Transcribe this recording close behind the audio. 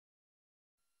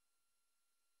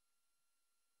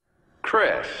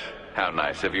Chris, how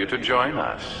nice of you to join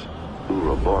us.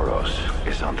 Ouroboros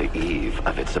is on the eve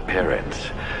of its appearance.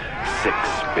 6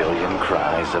 billion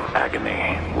cries of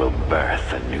agony will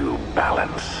birth a new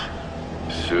balance.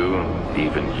 Soon,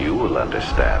 even you will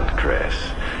understand, Chris.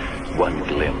 One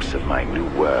glimpse of my new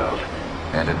world,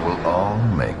 and it will all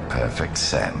make perfect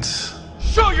sense.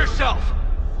 Show yourself!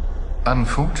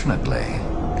 Unfortunately,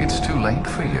 it's too late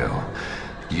for you.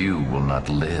 You will not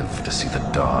live to see the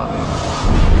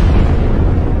dawn.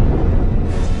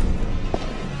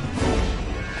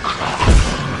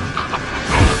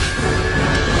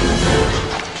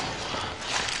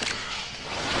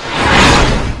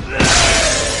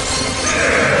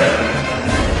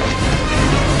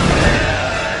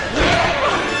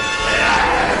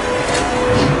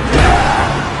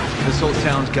 This whole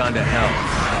town's gone to hell.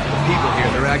 The people here,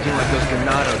 they're acting like those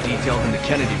Ganado detailed in the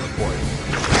Kennedy report.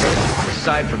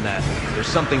 Aside from that, there's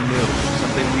something new,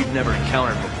 something we've never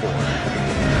encountered before.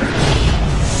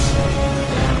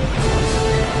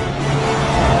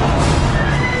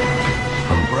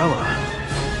 Umbrella.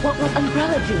 What will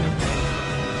Umbrella do?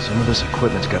 Some of this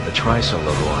equipment's got the Trisol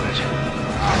logo on it.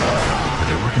 Are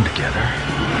they working together?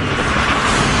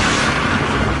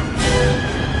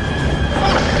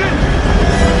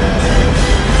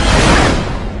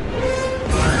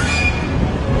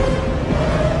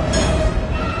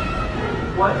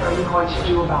 What are you going to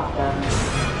do about them?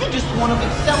 You just want to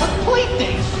sell us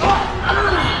playthings!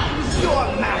 You're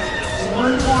masters!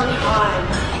 One more time.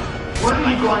 What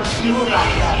are you going to do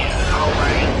about that?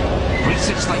 Alright.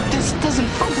 Research like this doesn't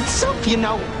fund itself, you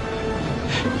know.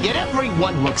 Yet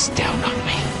everyone looks down on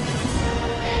me.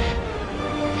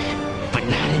 But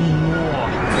not anymore.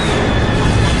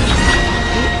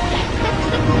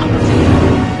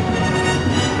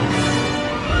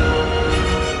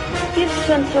 You've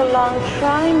spent so long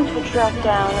trying to track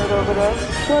down Ouroboros.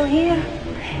 Well, here,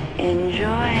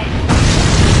 enjoy.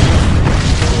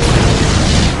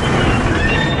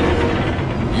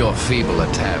 Your feeble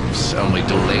attempts only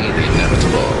delay the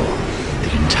inevitable.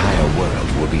 The entire world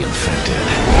will be infected.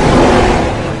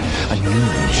 A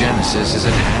new Genesis is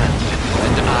at hand,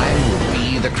 and I will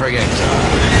be the creator.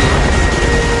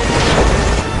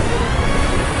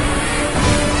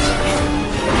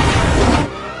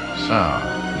 So,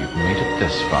 you've made it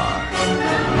this far.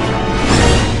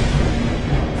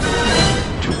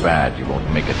 Too bad you won't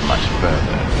make it much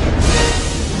further.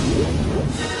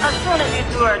 As soon as you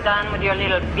two are done with your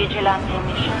little vigilante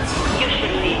mission, you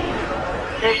should leave.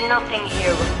 There's nothing here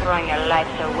worth throwing your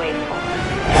lives away for.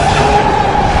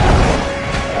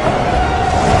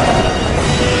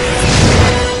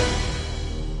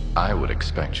 I would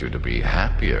expect you to be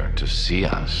happier to see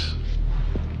us.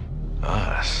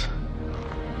 Us?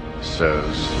 So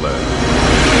slow.